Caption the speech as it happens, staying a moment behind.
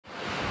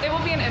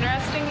will be an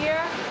interesting year.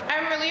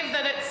 I'm relieved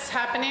that it's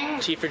happening.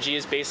 T4G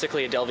is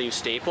basically a Delview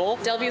staple.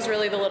 Delview is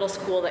really the little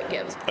school that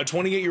gives. A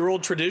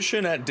 28-year-old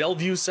tradition at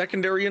Delview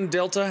Secondary in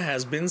Delta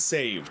has been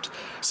saved.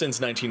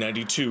 Since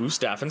 1992,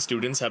 staff and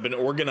students have been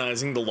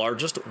organizing the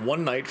largest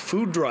one-night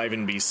food drive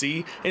in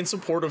BC in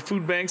support of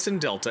food banks in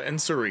Delta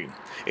and Surrey.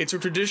 It's a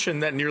tradition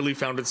that nearly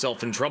found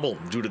itself in trouble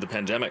due to the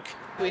pandemic.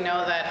 We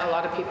know that a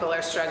lot of people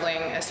are struggling,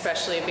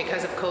 especially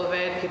because of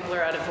COVID. People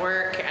are out of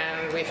work,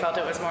 and we felt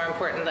it was more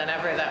important than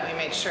ever that we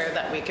made sure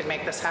that we could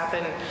make this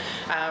happen,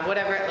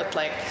 whatever it looked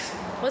like.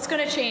 What's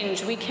going to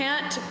change? We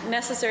can't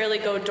necessarily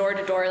go door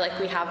to door like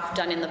we have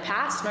done in the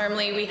past.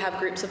 Normally we have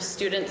groups of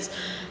students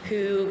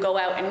who go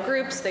out in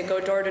groups, they go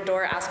door to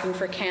door asking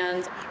for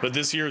cans. But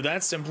this year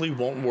that simply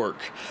won't work.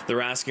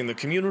 They're asking the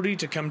community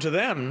to come to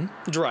them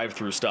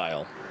drive-through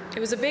style. It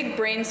was a big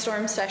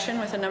brainstorm session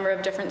with a number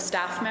of different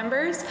staff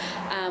members,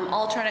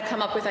 all trying to come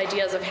up with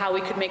ideas of how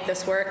we could make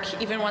this work.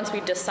 Even once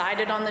we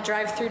decided on the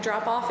drive-through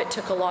drop-off, it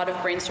took a lot of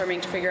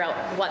brainstorming to figure out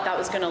what that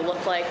was going to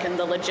look like and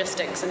the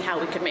logistics and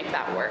how we could make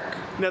that work.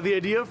 Now, the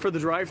idea for the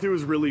drive-through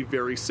is really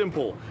very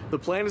simple. The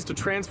plan is to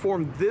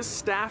transform this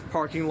staff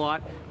parking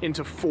lot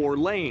into 4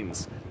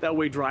 lanes. That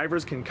way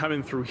drivers can come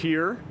in through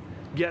here,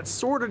 get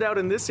sorted out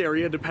in this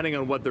area depending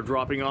on what they're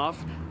dropping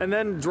off, and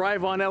then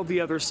drive on out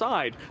the other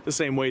side the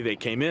same way they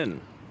came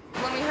in.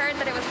 When we heard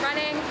that it was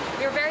running,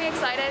 we were very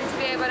excited to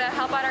be able to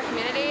help out our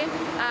community,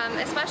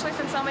 especially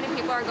since so many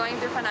people are going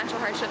through financial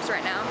hardships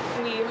right now.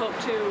 We hope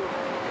to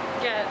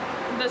get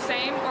the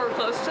same or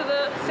close to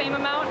the same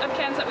amount of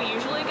cans that we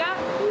usually get,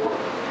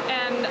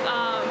 and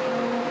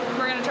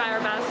we're going to try our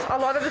best. A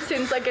lot of the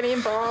students like getting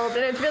involved,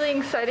 and it's really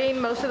exciting.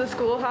 Most of the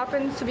school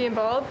happens to be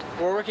involved.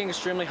 We're working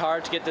extremely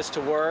hard to get this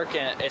to work,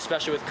 and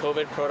especially with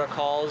COVID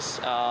protocols,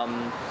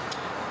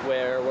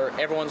 where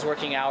everyone's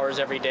working hours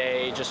every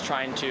day, just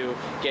trying to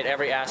get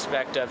every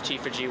aspect of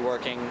T4G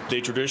working. They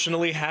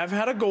traditionally have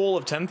had a goal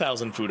of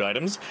 10,000 food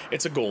items.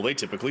 It's a goal they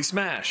typically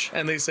smash,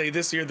 and they say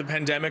this year the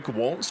pandemic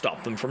won't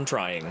stop them from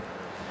trying.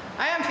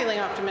 I am feeling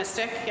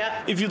optimistic,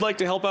 yeah. If you'd like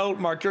to help out,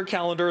 mark your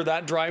calendar.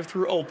 That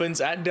drive-through opens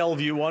at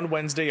Delview on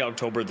Wednesday,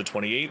 October the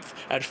 28th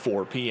at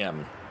 4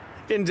 p.m.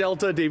 In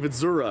Delta, David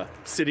Zura,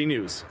 City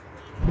News.